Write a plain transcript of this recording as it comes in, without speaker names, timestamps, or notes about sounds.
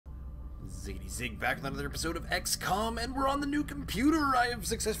Ziggity Zig back with another episode of XCOM, and we're on the new computer. I have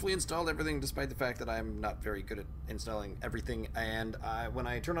successfully installed everything, despite the fact that I'm not very good at installing everything, and when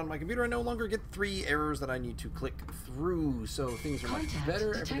I turn on my computer, I no longer get 3 errors that I need to click through, so things are much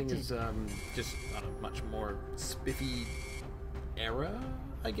better. Everything is just on a much more spiffy era,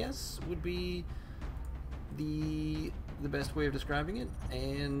 I guess, would be the best way of describing it.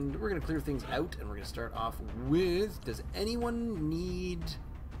 And we're going to clear things out, and we're going to start off with, does anyone need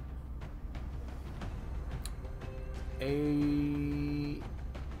a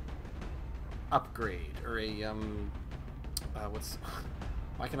upgrade or a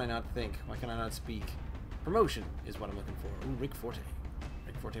why can I not think, why can I not speak? Promotion is what I'm looking for. Ooh, Rick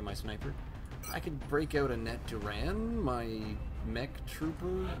Forte, my sniper. I could break out a Net Duran, my mech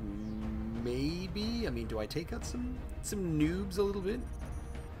trooper, maybe. I mean, do I take out some noobs a little bit?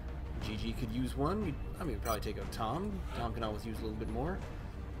 GG could use one. I mean, we'd probably take out Tom. Tom can always use a little bit more.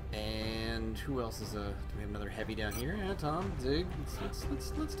 And who else is do we have another heavy down here? Yeah, Tom, Zig.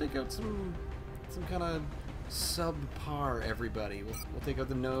 Let's take out some kind of subpar everybody. We'll take out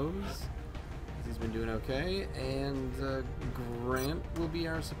the nose. He's been doing okay, and Grant will be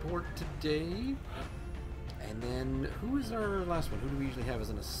our support today. And then, who is our last one? Who do we usually have as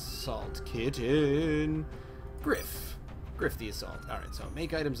an assault? Kitten! Griff the assault. Alright, so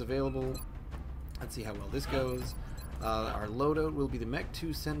make items available. Let's see how well this goes. Our loadout will be the Mech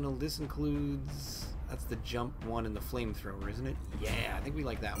 2 Sentinel. This includes, that's the jump one and the flamethrower, isn't it? Yeah, I think we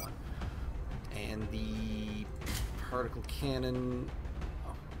like that one. And the particle cannon.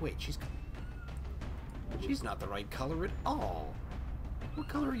 Oh, wait, she's not the right color at all. What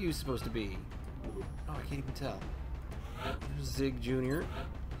color are you supposed to be? Oh, I can't even tell. There's Zig Jr.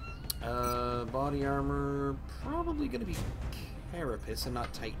 Body armor, probably going to be Carapace and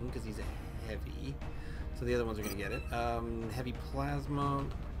not Titan because he's a heavy. So the other ones are going to get it. Heavy plasma.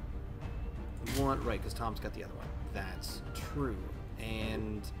 Right, because Tom's got the other one. That's true.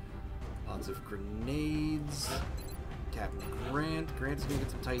 And lots of grenades. Captain Grant is going to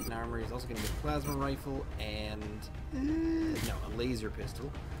get some Titan armor. He's also going to get a plasma rifle and no, a laser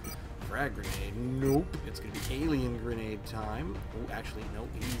pistol. Frag grenade. Nope. It's going to be alien grenade time. Oh, actually, nope.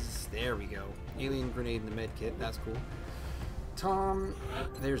 There we go. Alien grenade in the med kit. That's cool. Tom,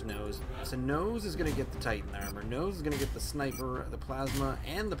 there's Nose. So Nose is going to get the Titan armor. Nose is going to get the sniper, the plasma,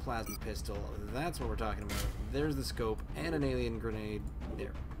 and the plasma pistol. That's what we're talking about. There's the scope and an alien grenade.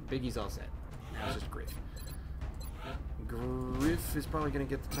 There. Biggy's all set. Now it's just Griff. Griff is probably going to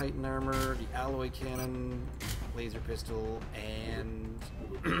get the Titan armor, the alloy cannon, laser pistol, and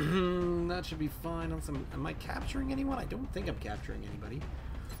that should be fine on some... Am I capturing anyone? I don't think I'm capturing anybody.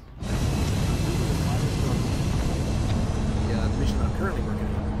 The mission that I'm currently working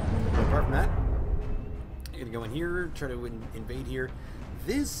on. But apart from that, I'm going to go in here, try to invade here.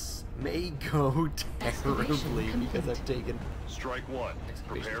 This may go terribly because I've taken... Strike one.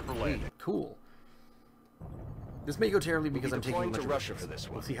 Prepare for landing. Cool. This may go terribly because I'm taking to Russia for this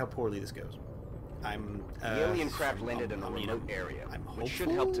one. We'll see how poorly this goes. The alien craft landed in a remote area, which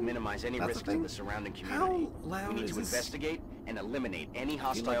should help to minimize any risks to the surrounding community. How loud we need to investigate and eliminate any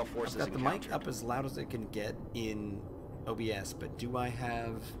hostile forces encountered. I've got the mic up as loud as it can get in OBS, but do I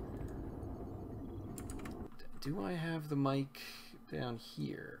have the mic down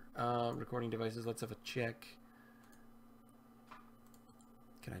here? Recording devices, let's have a check.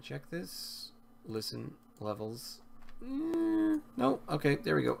 Can I check this? Listen, levels. No, okay,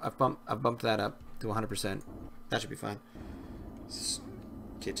 there we go. I've bumped that up to 100%. That should be fine.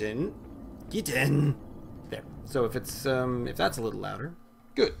 Kitten. There. So if it's if that's a little louder,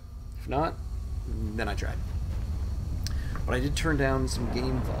 good. If not, then I tried. But I did turn down some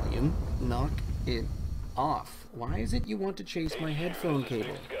game volume. Knock it off. Why is it you want to chase my headphone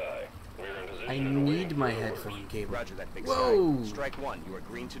cable? I need my headphone cable. Roger that, big Whoa! Strike one. You are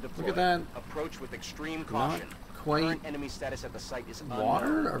green to deploy. Look at that. Approach with extreme caution. Not quite. Current enemy status at the site is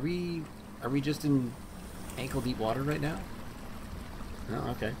water? Are we just in ankle deep water right now? Oh,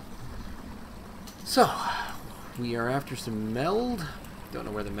 okay. So we are after some meld. Don't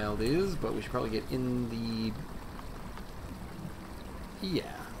know where the meld is, but we should probably get in the. Yeah.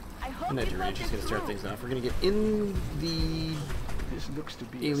 I'm not just gonna start things off. We're gonna get in the. This looks to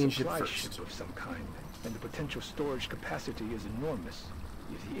be alien a ship supply first. ship of some kind, and the potential storage capacity is enormous.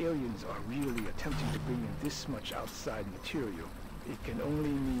 If the aliens are really attempting to bring in this much outside material, it can only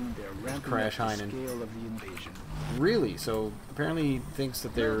mean they're ramping up the scale of the invasion. Really? So apparently he thinks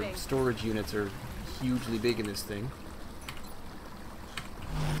that their storage units are hugely big in this thing.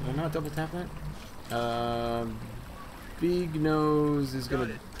 Did I not double tap that? Big Nose is going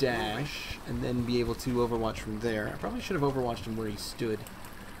to dash and then be able to overwatch from there. I probably should have overwatched him where he stood.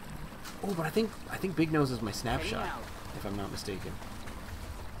 Oh, but I think Big Nose is my snapshot, if I'm not mistaken.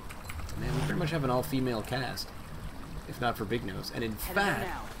 Man, we pretty much have an all-female cast, if not for Big Nose. And in fact,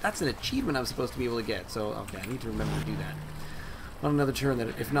 that's an achievement I'm supposed to be able to get. So, okay, I need to remember to do that. On another turn,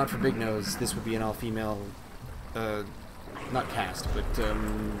 that if not for Big Nose, this would be an all-female, not cast, but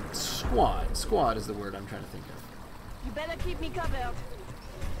squad. Squad is the word I'm trying to think of. You better keep me covered.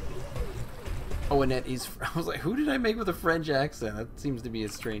 Oh, Annette is... I was like, who did I make with a French accent? That seems to be a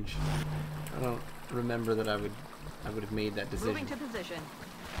strange... I don't remember that I would have made that decision. Moving to position.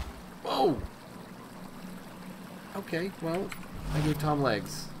 Whoa! Okay, well, I gave Tom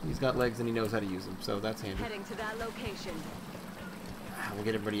legs. He's got legs and he knows how to use them, so that's handy. Heading to that location. We'll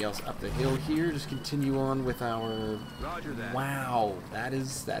get everybody else up the hill here. Just continue on with our... Roger that. Wow, that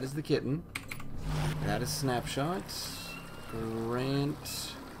is the kitten. That is Snapshot.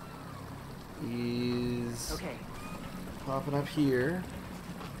 Grant is okay. Popping up here.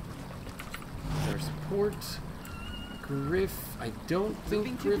 There's our support. Griff, I don't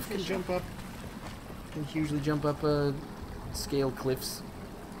think Griff can jump up. Can hugely jump up scale cliffs.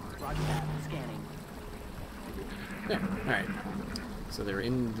 Roger that. Scanning. There. All right. So they're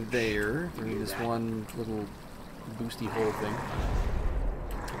in there. They're in this one little boosty hole thing.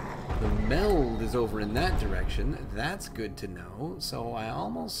 The meld is over in that direction. That's good to know. So I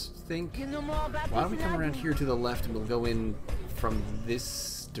almost think... Why don't we come around here to the left and we'll go in from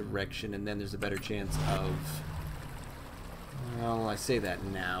this direction, and then there's a better chance of... Well, I say that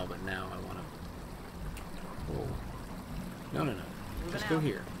now, but now I want to... Oh. No. Just go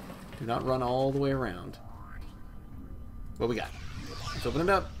here. Do not run all the way around. What we got? Let's open it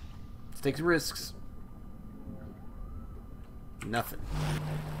up. Let's take some risks. Nothing.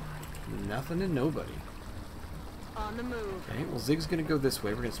 Nothing and nobody. On the move. Okay, well Zig's gonna go this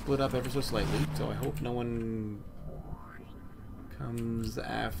way. We're gonna split up ever so slightly, so I hope no one comes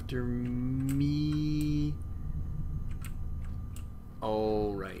after me.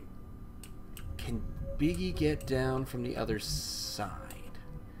 Alright. Can Biggie get down from the other side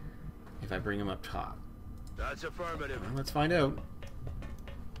if I bring him up top? That's affirmative. Well, let's find out.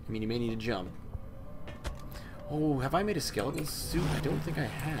 I mean, he may need to jump. Oh, have I made a skeleton suit? I don't think I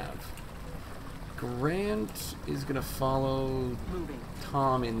have. Grant is gonna follow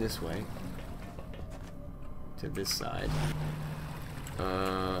Tom in this way. To this side.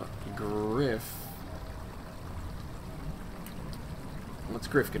 Griff. What's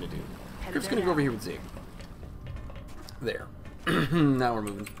Griff gonna do? Griff's gonna go over here with Zig. There. Now we're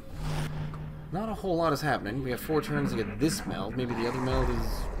moving. Not a whole lot is happening. We have 4 turns to get this meld. Maybe the other meld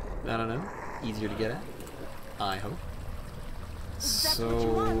is, I don't know, easier to get at. I hope.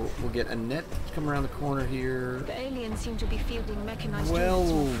 So we'll get Annette to come around the corner here. The aliens seem to be fielding mechanized well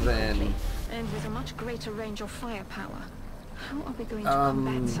units then, and with a much greater range of firepower. How are we going to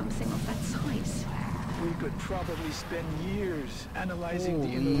combat something of that size? We could probably spend years analyzing the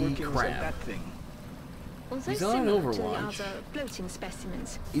inner workings of that thing. Although he's on similar to the Overwatch. other floating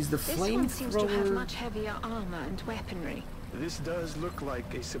specimens, Is the this one seems to have flamethrower... much heavier armor and weaponry. This does look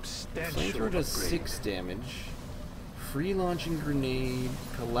like a substantial Flamethrower does upgrade. 6 damage. Free launching grenade.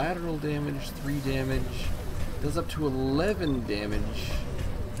 Collateral damage, 3 damage. Does up to 11 damage.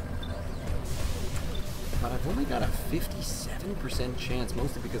 But I've only got a 57% chance,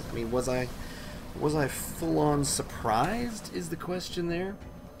 mostly because, I mean, was I full-on surprised, is the question there?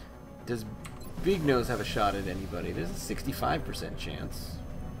 Does Big Nose have a shot at anybody? There's a 65% chance.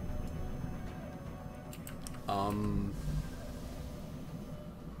 How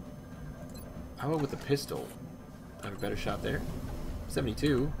about with the pistol? I have a better shot there.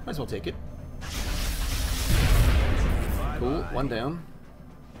 72. Might as well take it. Cool. 1 down.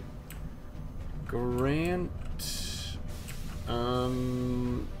 Grant.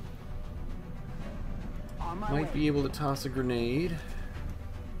 Might be able to toss a grenade.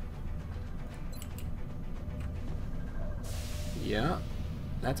 Yeah.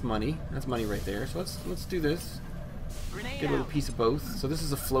 That's money. That's money right there. So let's do this. Get a little piece of both. So this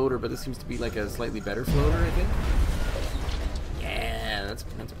is a floater, but this seems to be like a slightly better floater, I think. Yeah, that's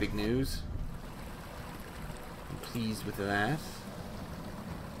big news. I'm pleased with that.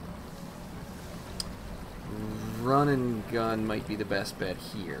 Run and gun might be the best bet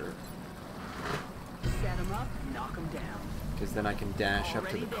here. Set him up, knock him down. Because then I can dash up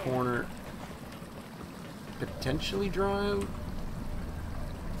to the corner. Potentially draw out.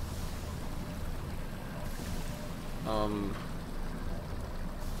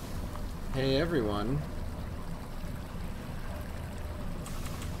 Hey everyone.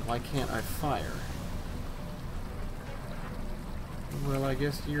 Why can't I fire? Well, I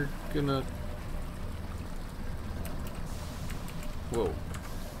guess you're gonna... Whoa.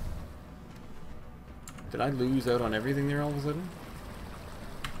 Did I lose out on everything there all of a sudden?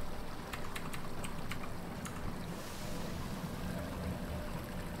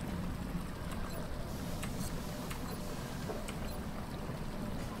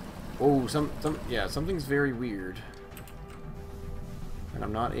 Oh, yeah, something's very weird. And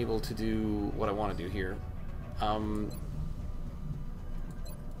I'm not able to do what I want to do here. I've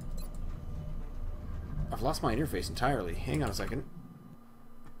lost my interface entirely. Hang on a second.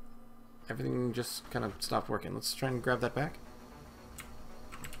 Everything just kind of stopped working. Let's try and grab that back.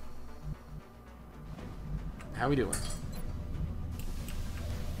 How we doing?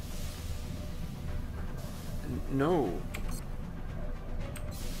 No.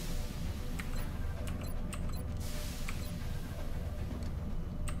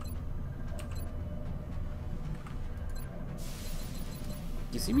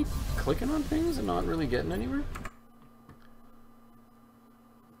 You see me clicking on things and not really getting anywhere?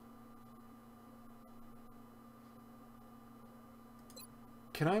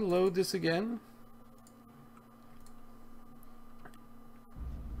 Can I load this again?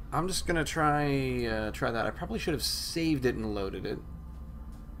 I'm just gonna try that. I probably should have saved it and loaded it.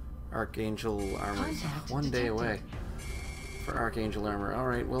 Archangel armor. One day away for Archangel armor.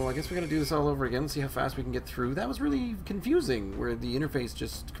 Alright, well, I guess we gotta do this all over again. See how fast we can get through. That was really confusing, where the interface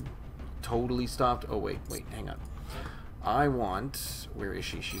just totally stopped. Oh, wait, hang on. I want... Where is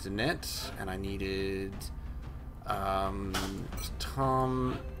she? She's Annette, and I needed...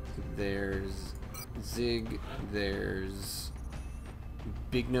 Tom, there's Zig, there's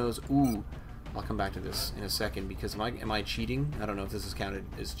Big Nose. Ooh, I'll come back to this in a second, because am I cheating? I don't know if this is counted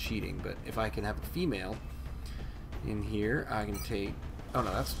as cheating, but if I can have a female in here, I can take... Oh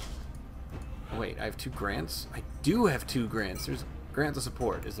no, that's... Wait, I have 2 grants? I do have 2 grants. There's grant to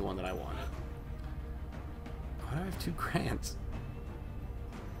support is the one that I want. Why do I have 2 grants?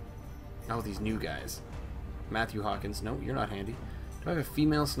 Oh, these new guys. Matthew Hawkins. No, you're not handy. Do I have a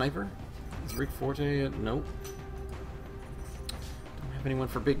female sniper? Is Rick Forte? Nope. Don't have anyone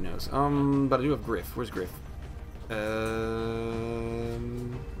for Big Nose. But I do have Griff. Where's Griff? There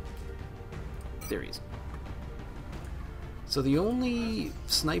he is. So the only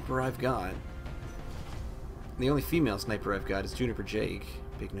sniper I've got, the only female sniper I've got is Juniper Jake.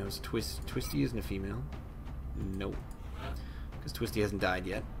 Big Nose. Twisty isn't a female. Nope. Because Twisty hasn't died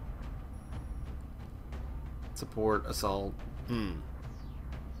yet. Support, assault.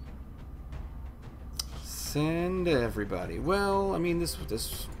 Send everybody. Well, I mean, this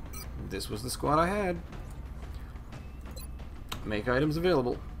was the squad I had. Make items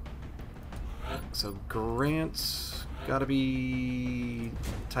available. So grants gotta be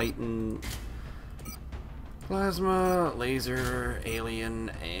Titan, plasma, laser,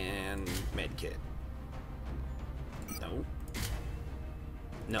 alien, and medkit. No.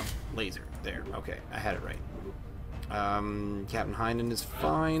 No, laser. There. Okay, I had it right. Captain Hynden is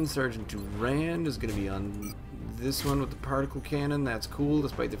fine. Sergeant Durand is going to be on this one with the particle cannon. That's cool,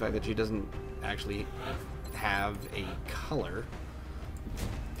 despite the fact that she doesn't actually have a color.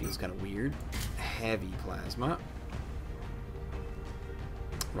 Feels kind of weird. Heavy plasma.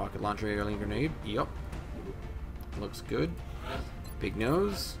 Rocket launcher, alien grenade. Yup. Looks good. Big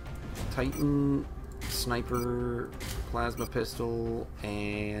Nose. Titan. Sniper. Plasma pistol.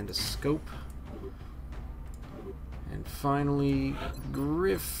 And a scope. And finally,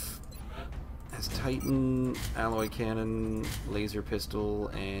 Griff has Titan, alloy cannon, laser pistol,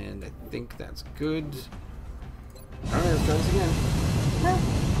 and I think that's good. Alright, let's try this again.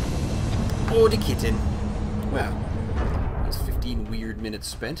 Oh, the kitten. Well, that's 15 weird minutes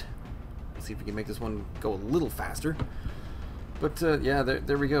spent. Let's see if we can make this one go a little faster. But yeah,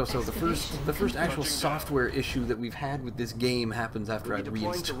 there we go. So the first actual software issue that we've had with this game happens after I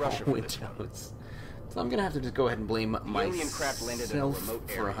reinstall Windows. So I'm gonna have to just go ahead and blame myself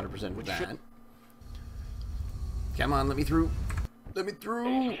for 100% of that. Come on, let me through. Let me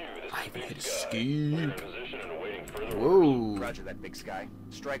through. I haven't hit escape. Whoa. Roger that, Big Sky.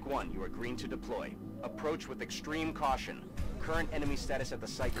 Strike 1. You are green to deploy. Approach with extreme caution. Current enemy status at the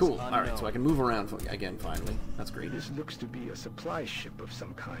site is unknown. Cool. All right, so I can move around again. Finally, that's great. This looks to be a supply ship of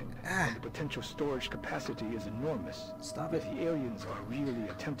some kind. And the potential storage capacity is enormous. Stop it. If the aliens are really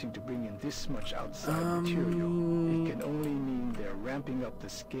attempting to bring in this much outside material, it can only mean they're ramping up the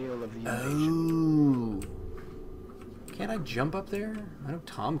scale of the invasion. Oh. Can't I jump up there? I know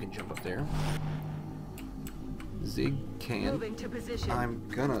Tom can jump up there. Zig can. Moving to position. I'm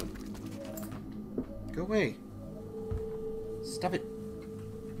gonna go away. Stop it.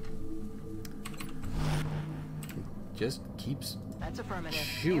 Just keeps That's affirmative.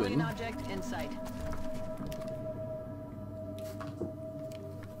 chewing. Alien object in sight.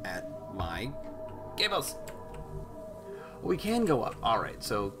 At my Cables! We can go up. Alright,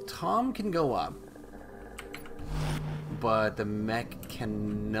 so Tom can go up. But the mech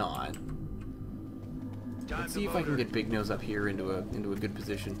cannot. Let's see if I can get Big Nose up here into a good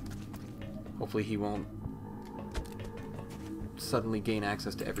position. Hopefully he won't suddenly gain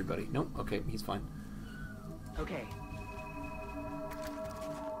access to everybody. Nope, okay, he's fine. Okay.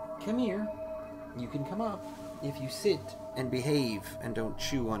 Come here. You can come up if you sit and behave and don't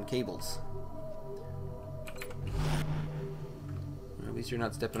chew on cables. Well, at least you're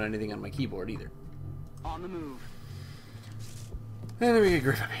not stepping on anything on my keyboard either. On the move. And then we get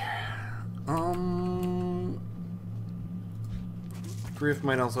Griff up here. Griff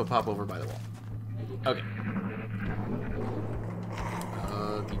might also pop over by the wall. Okay.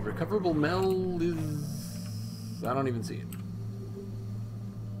 The recoverable meld is... I don't even see it.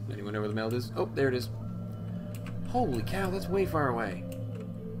 Anyone know where the meld is? Oh, there it is. Holy cow, that's way far away.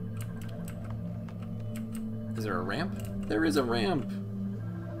 Is there a ramp? There is a ramp.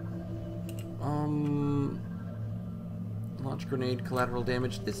 Launch grenade, collateral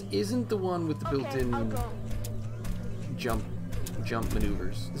damage. This isn't the one with the built-in jump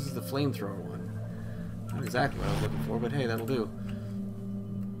maneuvers. This is the flamethrower one. Not exactly what I was looking for, but hey, that'll do.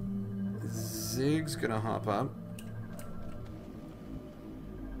 Zig's gonna hop up.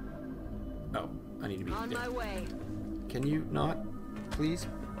 Oh, I need to be on my way. Can you not, please?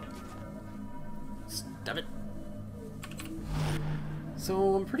 Stop it.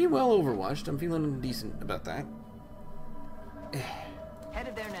 So I'm pretty well overwatched. I'm feeling decent about that.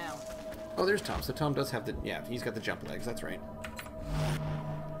 Headed there now. Oh, there's Tom. So Tom does have the... Yeah, he's got the jump legs. That's right.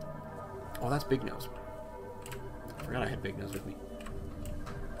 Oh, that's Big Nose. I forgot I had Big Nose with me.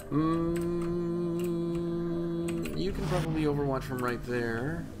 You can probably overwatch from right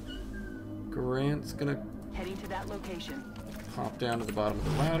there. Grant's gonna... Heading to that location. Hop down to the bottom of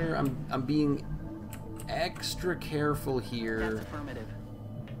the ladder. I'm being extra careful here. That's affirmative.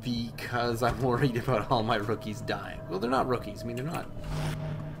 Because I'm worried about all my rookies dying. Well, they're not rookies. I mean, they're not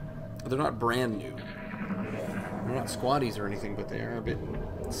brand new. They're not squaddies or anything, but they are a bit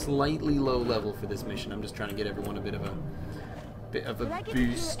slightly low level for this mission. I'm just trying to get everyone a bit of a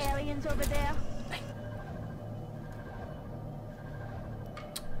boost. Aliens over there?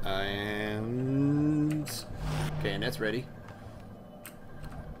 And okay, Annette's ready.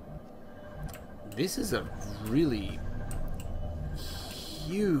 This is a really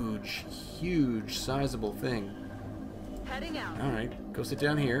huge, sizable thing. Heading out. Alright, go sit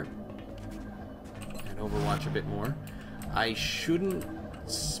down here. And overwatch a bit more. I shouldn't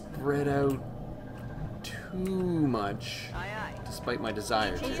spread out too much, despite my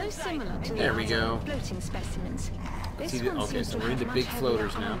desire to. So similar to there we go. Floating specimens. Okay, so we're into big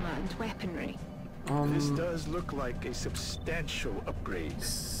floaters now. Weaponry. This does look like a substantial upgrade.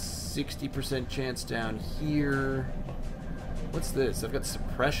 60% chance down here. What's this? I've got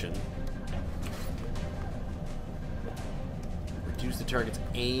suppression. Reduce the target's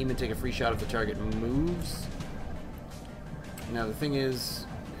aim and take a free shot if the target moves. Now the thing is,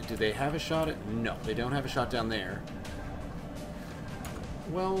 do they have a shot at... No, they don't have a shot down there.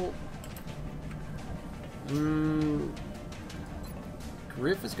 Well...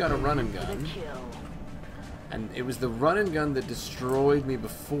 Griff has got a run and gun. And it was the run and gun that destroyed me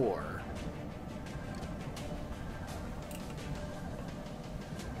before.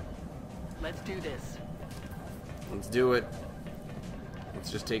 Let's do this. Let's do it.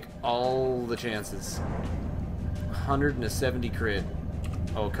 Let's just take all the chances. 170 crit.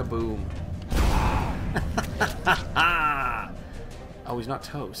 Oh, kaboom. Oh, he's not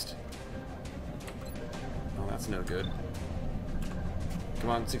toast. Oh, that's no good. Come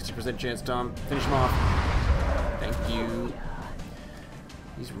on, 60% chance, Tom. Finish him off. Thank you.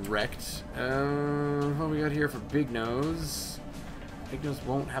 He's wrecked. What we got here for Big Nose? Big Nose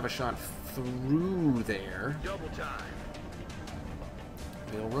won't have a shot through there. Double time.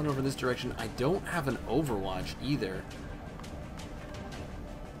 They'll run over this direction. I don't have an Overwatch either.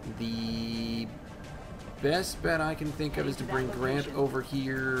 The best bet I can think of is to bring Grant over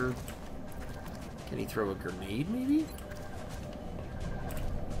here. Can he throw a grenade, maybe?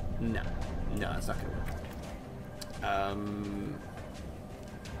 No. No, it's not going to work.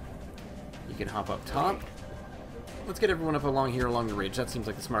 You can hop up top. Let's get everyone up along here along the ridge. That seems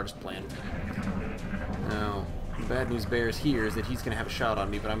like the smartest plan. Now, the bad news bears here is that he's going to have a shot on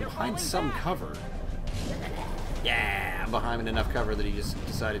me, but I'm behind some cover. Yeah, I'm behind enough cover that he just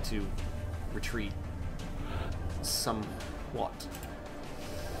decided to retreat somewhat.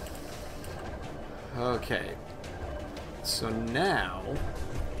 Okay. So now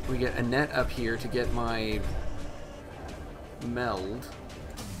we get Annette up here to get my meld,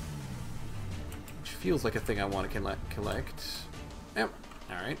 which feels like a thing I want to collect. Yep.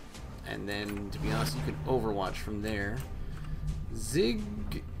 Alright. And then, to be honest, you can overwatch from there. Zig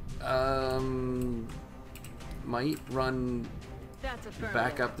might run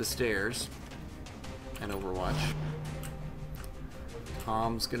back up the stairs and overwatch.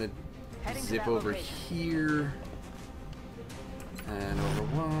 Tom's gonna zip over here and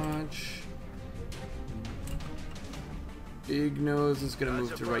overwatch. Big Nose is gonna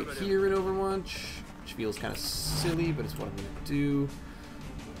move to right here and overwatch, which feels kind of silly, but it's what I'm gonna do.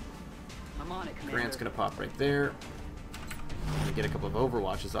 I'm on it, Commander. Grant's gonna pop right there. And get a couple of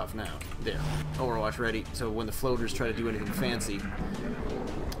overwatches off now. There, overwatch ready. So when the floaters try to do anything fancy,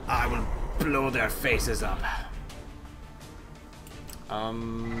 I will blow their faces up.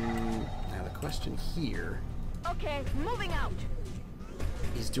 Now the question here. Okay, moving out.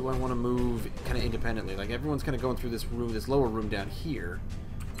 Is do I want to move kind of independently? Like everyone's kind of going through this room, this lower room down here.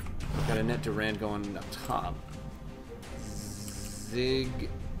 I've got a net Duran going up top. Zig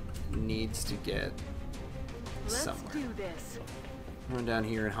needs to get somewhere. Let's do this. Run down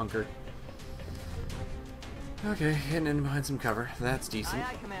here and hunker. Okay, hidden in behind some cover. That's decent.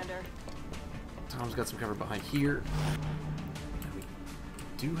 Aye, aye, Commander. Tom's got some cover behind here. And we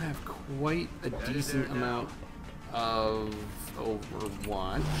do have quite a decent amount of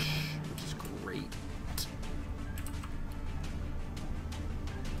overwatch, which is great.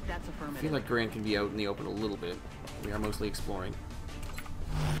 That's I affirmative. feel like Grant can be out in the open a little bit. We are mostly exploring.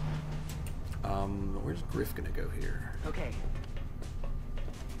 Where's Griff gonna go here? Okay.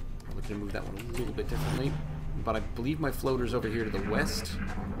 Probably gonna move that one a little bit differently. But I believe my floater's over here to the west.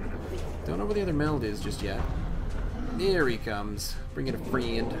 Don't know where the other meld is just yet. There he comes. Bring it a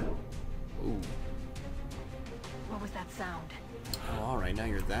friend. Ooh. What was that sound? Oh, alright, now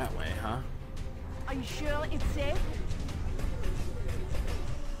you're that way, huh? Are you sure it's safe?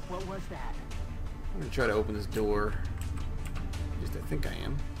 What was that? I'm gonna try to open this door. At least I think I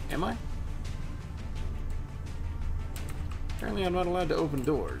am. Am I? Apparently I'm not allowed to open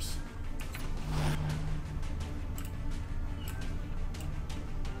doors.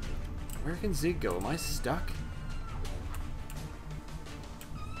 Where can Zig go? Am I stuck?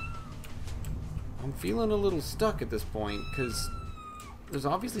 I'm feeling a little stuck at this point, because there's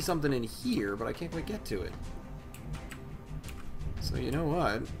obviously something in here, but I can't quite get to it. So you know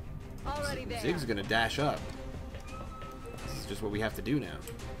what? Already there. Zig's gonna dash up. This is just what we have to do now.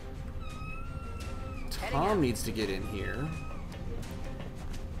 Tom needs to get in here.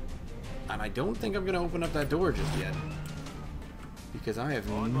 And I don't think I'm gonna open up that door just yet. Because I have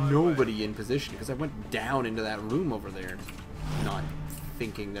nobody in position, because I went down into that room over there, not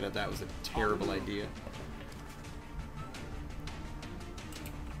thinking that that was a terrible idea.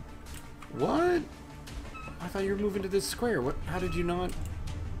 What? I thought you were moving to this square. What? How did you not?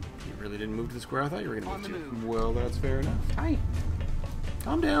 You really didn't move to the square I thought you were going to move to. Well, that's fair enough. Hi.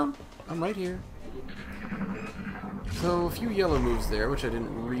 Calm down. I'm right here. So, a few yellow moves there, which I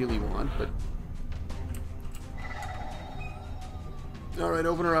didn't really want, but... Alright,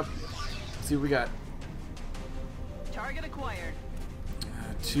 open her up. Let's see what we got. Target acquired.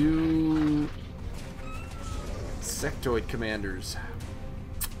 2 sectoid commanders.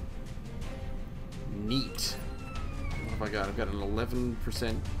 Neat. What have I got? I've got an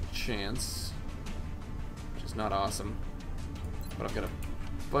 11% chance, which is not awesome. But I've got a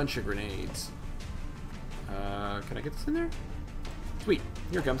bunch of grenades. Can I get this in there? Sweet.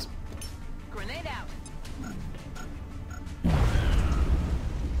 Here it comes. Grenade out.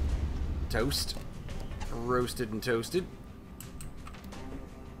 Toast. Roasted and toasted.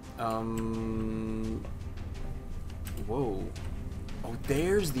 Whoa. Oh,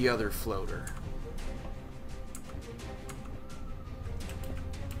 there's the other floater.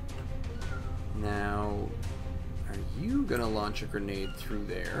 Now, are you gonna launch a grenade through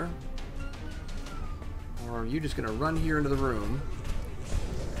there? Or are you just gonna run here into the room?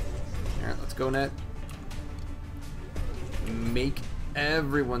 Alright, let's go, net. Make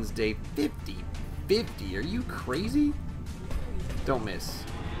everyone's day 50. 50? Are you crazy? Don't miss.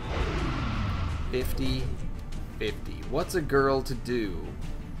 50. 50. What's a girl to do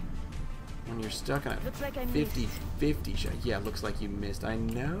when you're stuck on a 50-50 shot? Yeah, looks like you missed. I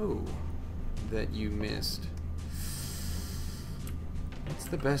know that you missed. What's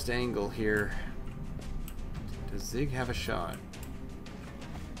the best angle here? Does Zig have a shot?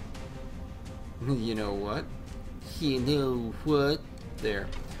 You know what? You know what? There.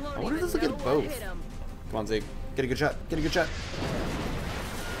 I wonder if this will get both. Come on, Zig. Get a good shot. Get a good shot.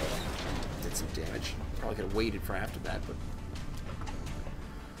 Did some damage. Probably could have waited for after that, but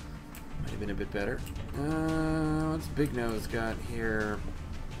might have been a bit better. What's Big Nose got here?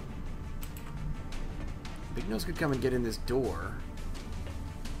 Big Nose could come and get in this door.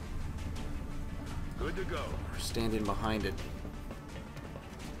 Good to go. Or stand in behind it.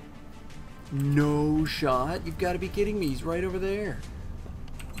 No shot? You've got to be kidding me. He's right over there.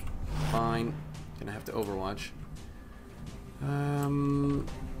 Fine. Gonna have to overwatch. I'm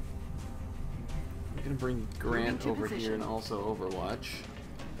gonna bring Grant over here and also overwatch.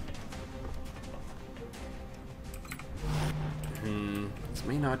 This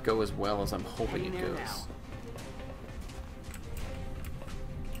may not go as well as I'm hoping it goes.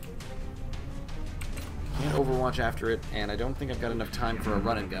 Can't overwatch after it, and I don't think I've got enough time for a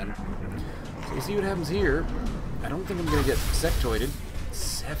run and gun. So we'll see what happens here. I don't think I'm gonna get sectoided.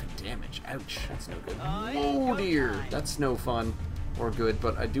 7 damage. Ouch. That's no good. Oh dear. That's no fun or good,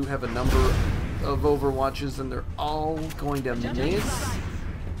 but I do have a number of overwatches and they're all going to miss.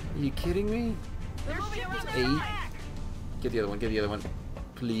 Are you kidding me? 8. Get the other one. Get the other one.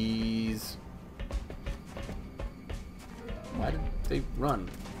 Please. Why did they run?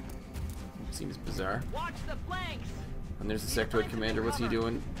 It seems bizarre. Watch the flanks. And there's the Sectoid Commander. What's he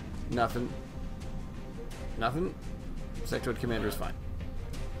doing? Nothing. Nothing? Sectoid Commander is fine.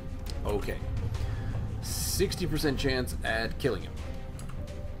 Okay. 60% chance at killing him.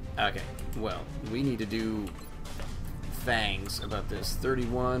 Okay. Well, we need to do fangs about this.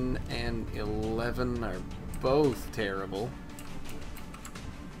 31 and 11 are both terrible.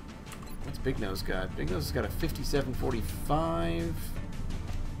 What's Big Nose got? Big Nose has got a 57-45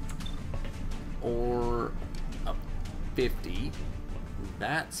 or a 50.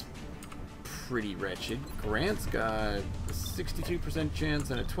 That's pretty wretched. Grant's got a 62%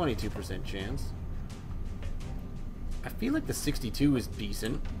 chance and a 22% chance. I feel like the 62 is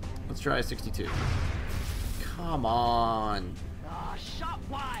decent. Let's try a 62. Come on. Shot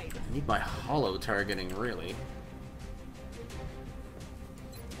wide. I need my hollow targeting, really.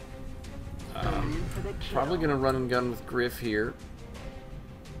 Probably gonna run and gun with Griff here.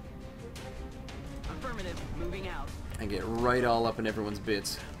 Affirmative. Moving out. And get right all up in everyone's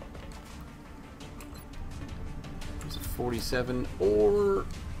bits. There's a 47 or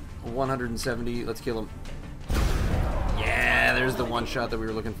a 170. Let's kill him. Yeah, there's the one shot that we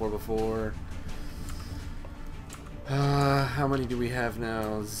were looking for before. How many do we have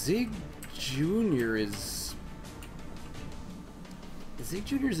now? Zig Jr. is... Zig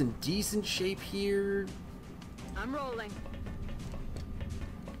Jr. is in decent shape here. I'm rolling.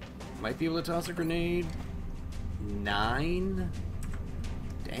 Might be able to toss a grenade. 9?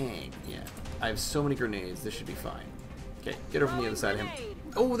 Dang, yeah. I have so many grenades, this should be fine. Okay, get over on the other side of him.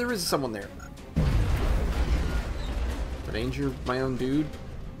 Oh, there is someone there. Did I injure my own dude?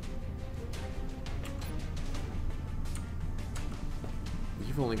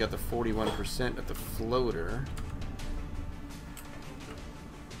 You've only got the 41% at the floater.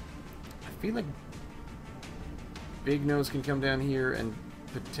 I feel like Big Nose can come down here and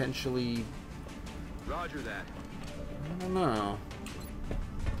potentially... Roger that. I don't know.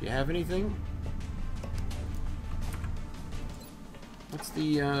 Do you have anything? What's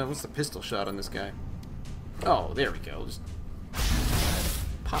the pistol shot on this guy? Oh, there we go. Just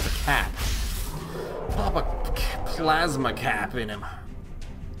pop a cap. Pop a plasma cap in him.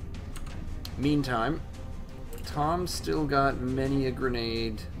 Meantime, Tom's still got many a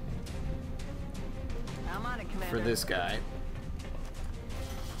grenade for this guy.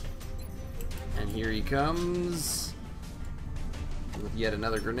 And here he comes with yet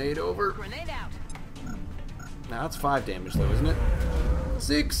another grenade over. Grenade out. Now it's 5 damage though, isn't it?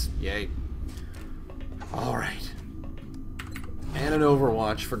 6! Yay. Alright. And an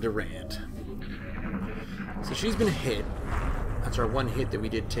overwatch for Durant. So she's been hit. That's our one hit that we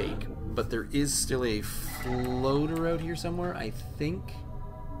did take. But there is still a floater out here somewhere, I think.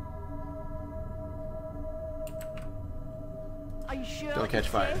 Are you sure? Don't catch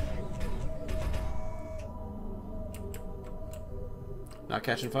fire. Not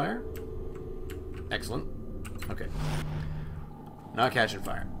catching fire? Excellent. Okay. Not catching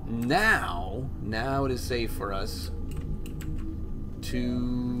fire. Now it is safe for us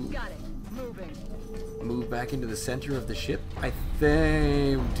to Got it. Moving. move back into the center of the ship. I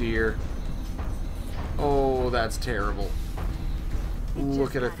think... Oh dear. Oh, that's terrible.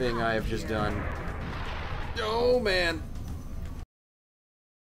 Look at a thing I have just done. Oh man.